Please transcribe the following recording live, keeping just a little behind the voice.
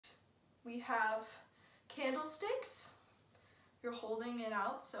we have candlesticks. You're holding it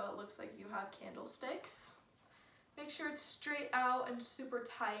out so it looks like you have candlesticks. Make sure it's straight out and super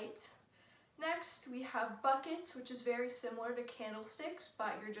tight. Next, we have buckets, which is very similar to candlesticks,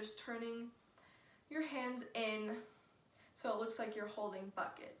 but you're just turning your hands in so it looks like you're holding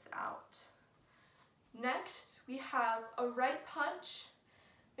buckets out. Next, we have a right punch.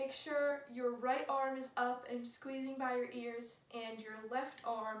 Make sure your right arm is up and squeezing by your ears, and your left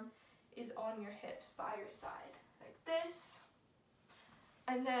arm is on your hips by your side, like this.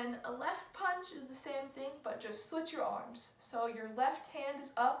 And then a left punch is the same thing, but just switch your arms. So your left hand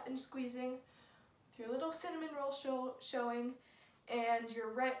is up and squeezing with your little cinnamon roll showing, and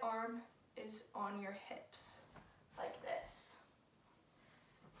your right arm is on your hips, like this.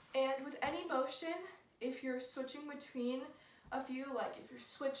 And with any motion, if you're switching between a few, like if you're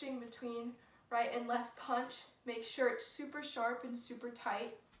switching between right and left punch, make sure it's super sharp and super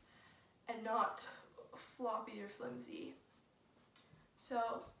tight and not floppy or flimsy. So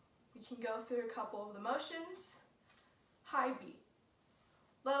we can go through a couple of the motions. High V,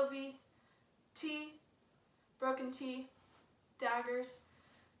 low V, T, broken T, daggers,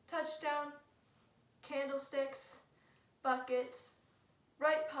 touchdown, candlesticks, buckets,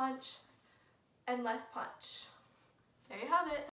 right punch, and left punch. There you have it.